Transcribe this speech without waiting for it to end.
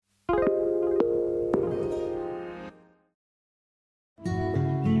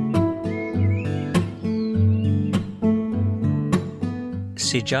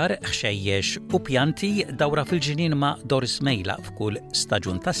siġar, ħxejjex u pjanti dawra fil-ġnien ma' Doris Mejla f'kull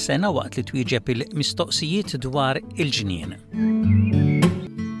staġun tas-sena waqt li twieġeb il-mistoqsijiet dwar il-ġnien.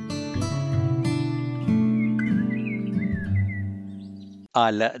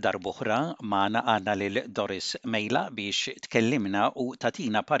 Għal darb'oħra magħna għandna lil Doris Mejla biex tkellimna u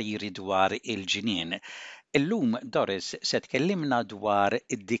tagħtina pariri dwar il-ġnien. Illum Doris se tkellimna dwar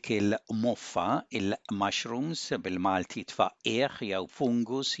dik il-moffa, il-mushrooms bil-Malti tfaqqieħ jew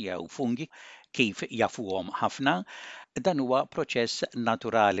fungus jew fungi kif jafuhom ħafna. Dan huwa proċess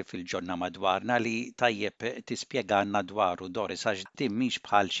naturali fil-ġonna madwarna li tajjeb tispjegalna dwaru Doris għax din mhix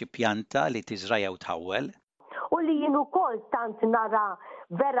bħal xi pjanta li tiżra jew tħawwel. U li jien ukoll tant nara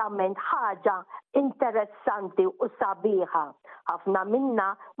verament ħaġa interessanti u sabiħa. Ħafna minna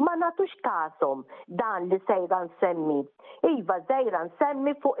ma natux kasom dan li sejra nsemmi. Iva sejra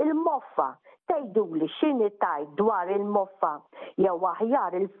nsemmi fuq il-moffa. Tgħiduli x'inhi tajt dwar il-moffa jew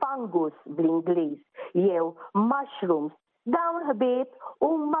aħjar il-fungus bl-Ingliż jew mushrooms. Dawn ħbieb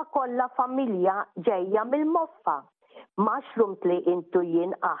huma kollha familja ġejja mill-moffa. Mushrooms li intu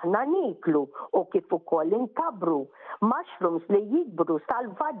jien aħna niklu u kif ukoll inkabru. Mushrooms li jikbru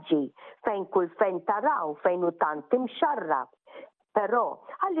salvaġġi fejn kull fejn taraw fejn hu tant imxarrab. Però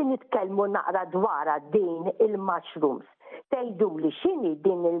ħalli nitkellmu naqra dwarha din il-mushrooms. Tgħiduli x'inhi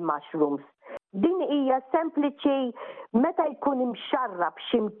din il-mushrooms. Din hija sempliċi meta jkun imxarrab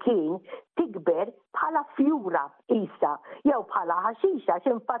x'imkien tikber bħala fjura isa jew bħala ħaxixa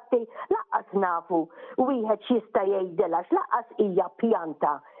x'infatti laqqas nafu wieħed x'jista' jgħidilha x'laqqas hija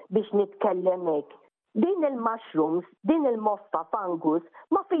pjanta biex nitkellem hekk. Din il-mushrooms, din il-moffa fungus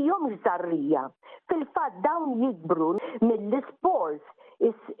ma fihomx żarrija. Fil-fatt dawn jikbru mill-spores.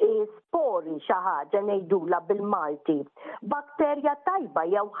 Spori xi ħaġa ngħidula bil-Malti. Bakterja tajba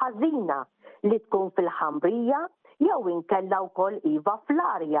jew ħażina li tkun fil-ħamrija jew inkella wkoll iva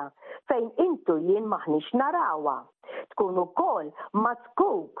fl-arja fejn intu jien maħniex narawha. Tkun ukoll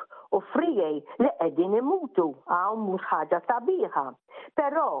maskuk u frijej li qegħdin imutu hawn mhux ħaġa sabiħa.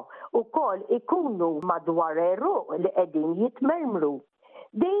 Però ukoll ikunu madwar eruq li qegħdin jitmermru.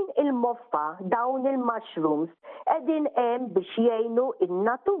 Din il-moffa, dawn il-mushrooms, qegħdin hemm biex jgħinu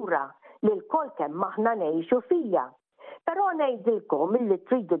in-natura li l-kol kemm aħna ngħixu fija. Però ngħidilkom illi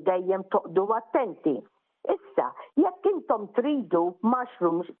tridu dejjem toqgħdu attenti. Issa, jekk intom tridu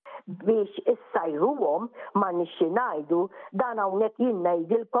mushrooms biex issajruhom ma nixxi ngħidu dan hawnhekk jien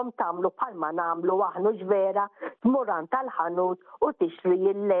ngħidilkom tagħmlu bħalma nagħmlu aħna ġvera tmur tal-ħanut u tixtri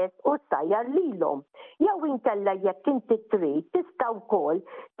l-les u ssajjar lilhom. Jew inkella jekk inti trid tista' wkoll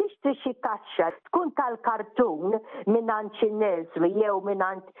tixtri xi kaxxa tkun tal-kartun mingħand xi nursery jew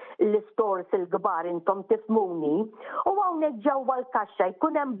mingħand l-stores il-kbar intom tifhmuni u hawnhekk ġewwa l-kaxxa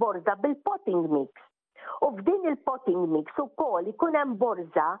jkun hemm borda bil-potting mix. U f'din il-potting mix ukoll ikun hemm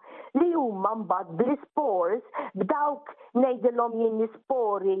borża li huma mbagħad bl-spores b'dawk ngħidilhom jien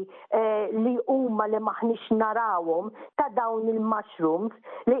spori li huma li maħniex narawhom ta' dawn il-mushrooms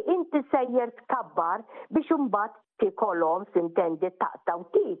li inti sejjer tkabbar biex imbagħad tiekolhom sintendi taqtaw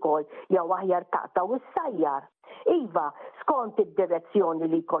tikol jew aħjar taqtaw issajjar. Iva, skont id-direzzjoni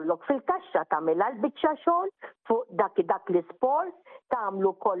li jkollok fil-kaxxa tagħmilha l-biċċa xogħol fuq dak l-spores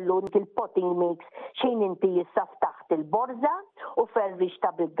tagħmlu kollu il-potting mix xejn inti jissaf taħt il-borża u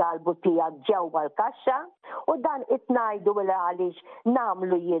ferrixta bil-galbu tiegħek ġewwa l-kaxxa u dan itngħidu għaliex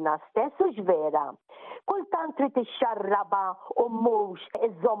nagħmlu jiena stess u ġvera. Kultant trid ixxarraba u mhux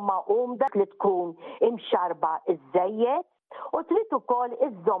iżomma dak li tkun imxarba iżejjed u trid ukoll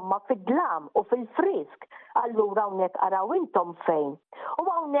iżomma fid-dlam u fil-frisk. Allura hawnhekk araw intom fejn. U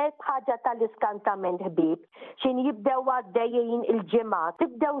hawnhekk ħaġa tal-iskantament ħbieb x'in jibdew għaddejjin il-ġimgħat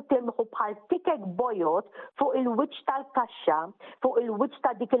tibdew timħu bħal tikek bojot fuq il-wiċċ tal-kaxxa, fuq il-wiċċ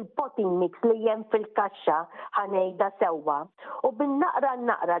ta' dik il-potting mix li hemm fil-kaxxa ħanejda sewwa. U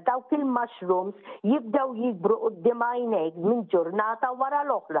bin-naqra dawk il-mushrooms jibdew jikbru quddiem għajnejk minn ġurnata wara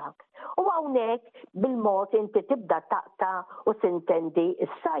l-oħra. U hawnhekk bil-mod inti tibda taqta' u sintendi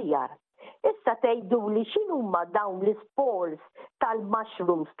issajjar. Issa tgħiduli x'inhuma dawn l-spores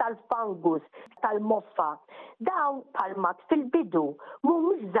tal-mushrooms, tal-fungus, tal-moffa. Dawn bħalma fil-bidu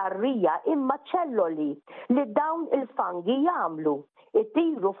mhumiex żarrija imma ċelloli li dawn il-fungi jagħmlu,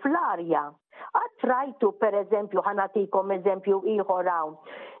 itiru fl-arja. Qatt rajtu pereżempju ħanatikom eżempju ieħor hawn.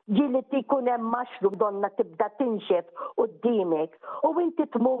 Ġieli tikun hemm mushroom donna tibda tinxef quddiemek u inti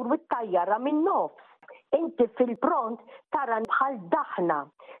tmur wittajjara min-nofs. Inti fil-pront tara bħal daħna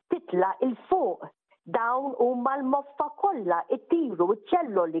titla' il-fuq. dawn huma l-moffa kollha ittiru,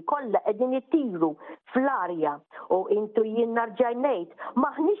 iċ-ċelloli kollha qegħdin ittiru fl-arja u intu jien narġa' ngħid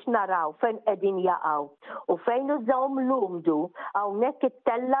maħniex naraw fejn qegħdin jaqgħu u fejn użawhom l-umdu hawnhekk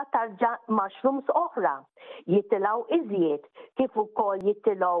it-tella tarġa' mushrooms oħra jitilgħu iżjed kif ukoll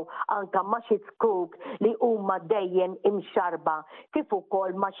jitilgħu anke ma' xi skuk li huma dejjem imxarba kif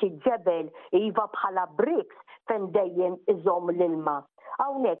ukoll ma' xi ġebel iva bħala bricks fejn dejjem iżomm l-ilma.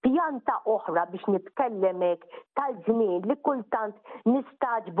 Hawnhekk pjanta oħra biex nitkellem hekk tal-ġnien li kultant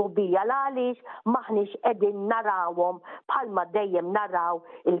nistaġbu bija għaliex maħniex qegħdin narawhom bħalma dejjem naraw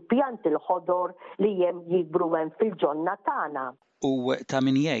il-pjanti l-ħodor li hemm jikbru hemm fil-ġonna tagħna. U ta'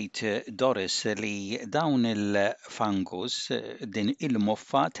 min jgħid Doris li dawn il-fungus din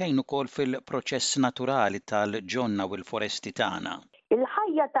il-moffa tgħin ukoll fil-proċess naturali tal-ġonna u l-foresti tagħna.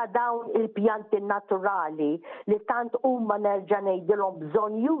 Il-ħajja ta' dawn il-pjanti naturali li tant huma nerġa' ngħidilhom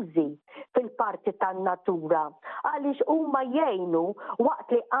bżonn jużi fil-parti tan-natura għaliex huma jgħinu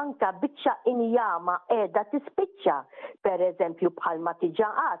waqt li anke biċċa injama qiegħda tispiċċa, pereżempju bħalma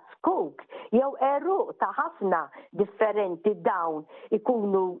tiġaqat skuk jew eruq ta' ħafna differenti dawn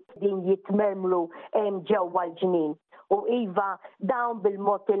ikunu din jitmermlu hemm ġewwa l-ġnien. U iva dawn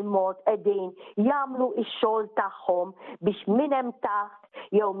bil-mod il-mod qegħdin jagħmlu x-xogħol tagħhom biex minn hemm taħt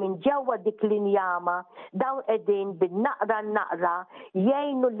jew minn ġewwa dik l-injama dawn qegħdin bin-naqra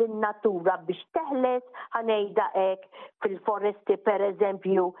jgħinu lin-natura biex teħles ħanejda hekk fil-foresti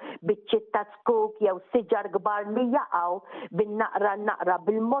pereżempju biċċiet ta' skuk jew siġar kbar li jaqgħu bin-naqra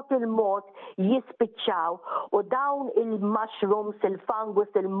bil-mod il-mod jispiċċaw u dawn il-mushrooms,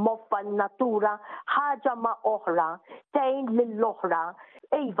 il-fungus, il-moffa, n-natura ħaġa ma' oħra tgħin lill-oħra,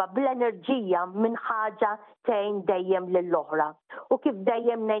 iva bl-enerġija minn ħaġa tgħin dejjem lill-oħra. U kif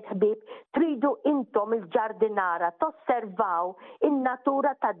dejjem ngħid ħbieb, tridu intom il-ġardinara tosservaw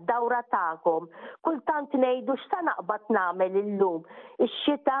in-natura tad-dawra tagħkom. Kultant ngħidu x'ta naqbad nagħmel illum.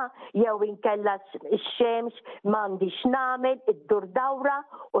 Ix-xita jew inkella x-xemx m'għandix nagħmel iddur dawra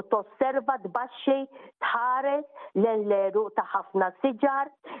u tosserva tbaxxi tħares lejn l-eruq ta' ħafna siġar,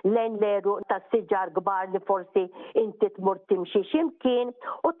 lejn l-eruq ta' siġar kbar li forsi inti tmur timxi x'imkien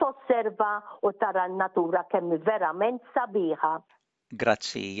u tosserva u tara n-natura kemm verament sabiħa.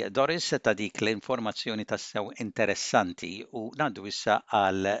 Grazzi Doris ta' dik l-informazzjoni tassew interessanti u ngħaddu issa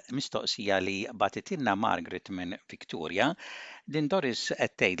għal mistoqsija li batitilna Margaret minn Victoria. Din Doris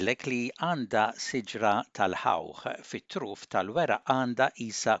qed tgħidlek li għandha siġra tal-ħawħ fit-truf tal-weraq għandha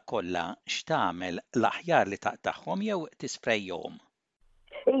qisha kollha x'tagħmel l-aħjar li taqtaħħom jew tisprejjhom.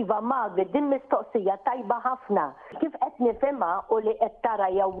 Iva Margaret, din mistoqsija tajba ħafna. Kif qed nifhimha u li qed tara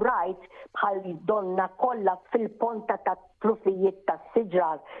jew rajt bħal donna kollha fil-ponta ta' trufijiet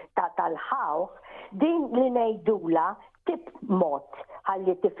tas-siġar tal-ħawħ, din li ngħidula tip mod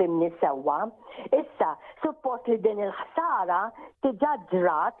ħalli tifhimni sewwa. Issa, suppost li din il-ħsara tiġà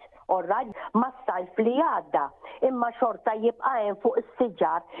ġrat orrajt mas-sajf li għadda, imma xorta jibqa' hemm fuq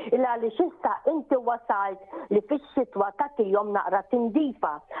is-siġar il għaliex issa inti wasalt li fix-xitwa tagħtihom naqra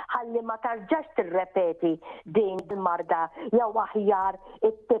tindifa ħalli ma tarġax tirrepeti din il-marda jew aħjar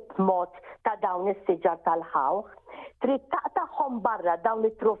it-tip mod ta' dawn is-siġar tal-ħawħ. Trid taqtaħħom barra dawn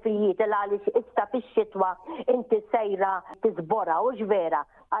it-trufijiet il għaliex issa fix-xitwa inti sejra tiżbora u ġvera,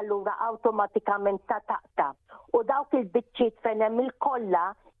 allura awtomatikament taqta' u dawk il-biċċiet fejn hemm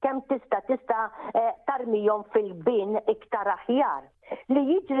il-kollha kemm tista' tarmihom fil-bin iktar aħjar. Li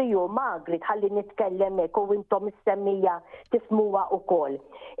jiġri hu Margaret ħalli nitkellem hekk u intom is-semmija tifhmuha wkoll.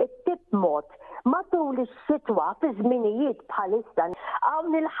 It-tip mod matul ix-xitwa fi żminijiet bħalissa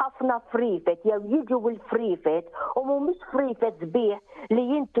hawn il-ħafna frifet jew jiġu l-frifet u mhumiex frifet sbieħ li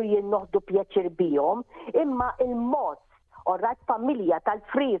jintu jinnoħdu pjaċir bihom, imma il-mod orrat familja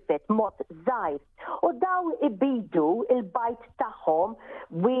tal-frifet mod żgħir. U dawn ibidu il-bajt tagħhom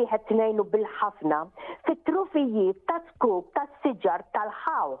wieħed tnejnu bil-ħafna fit-trufijiet ta' skuk tas-siġar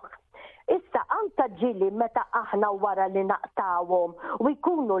tal-ħawħ. Issa anka ġili meta aħna wara li naqtawhom u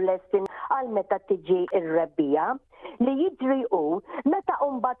jkunu lessin għal meta tiġi ir-rebbija, li jiġri hu meta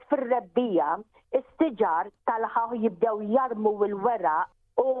mbagħad fir-rebbija is-siġar tal-ħawħ jibdew jarmu l-weraq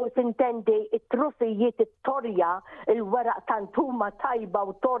u tintendi it-trufijiet it-torja, il-weraq tant huma tajba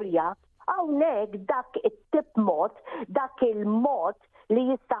u torja, hawnhekk dak it-tip mod, dak il-mod li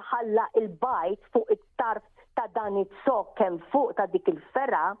jistaħalla il-bajt fuq it-tarf ta' dan it-sok kemm fuq ta' dik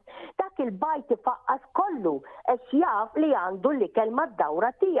il-ferra, dak il-bajt ifaqqas kollu għax jaf li għandu l-ikel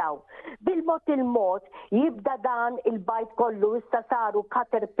mad-dawra tiegħu. Bil-mod il-mod jibda dan il-bajt kollu issa saru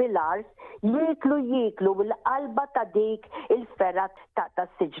caterpillars jiklu l-qalba ta' dik il-ferra ta'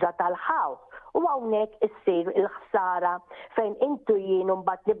 siġra tal-ħawħ. U hawnhekk issir il-ħsara fejn intu jien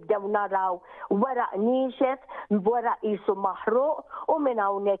mbagħad nibdew naraw weraq niexef, weraq qisu maħruq u minn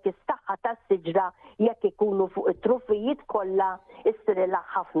hawnhekk is-saħħa tas-siġra jekk ikunu fuq it-trufijiet kollha issirilha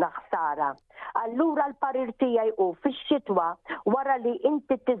ħafna ħsara. Allura l-parir tiegħi hu fix-xitwa wara li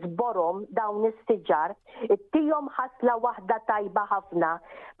inti tiżborhom dawn is-siġar, ittihom ħasla waħda tajba ħafna,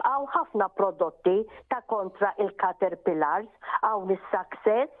 hawn ħafna prodotti ta' kontra il-caterpillars, hawn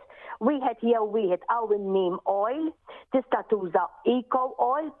is-success, wieħed jew wieħed hawn in-neem oil, tista' tuża eco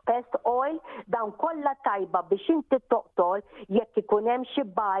oil, pest oil, dawn kollha tajba biex inti toqtol jekk ikun hemm xi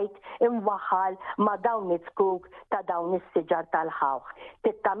bajt imwaħħal ma' dawn it-tkuk ta' dawn is-siġar tal-ħawħ.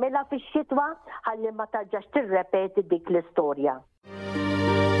 Tittamilha fix-xitwa ħalli ma tarġax tirrepeti dik l-istorja.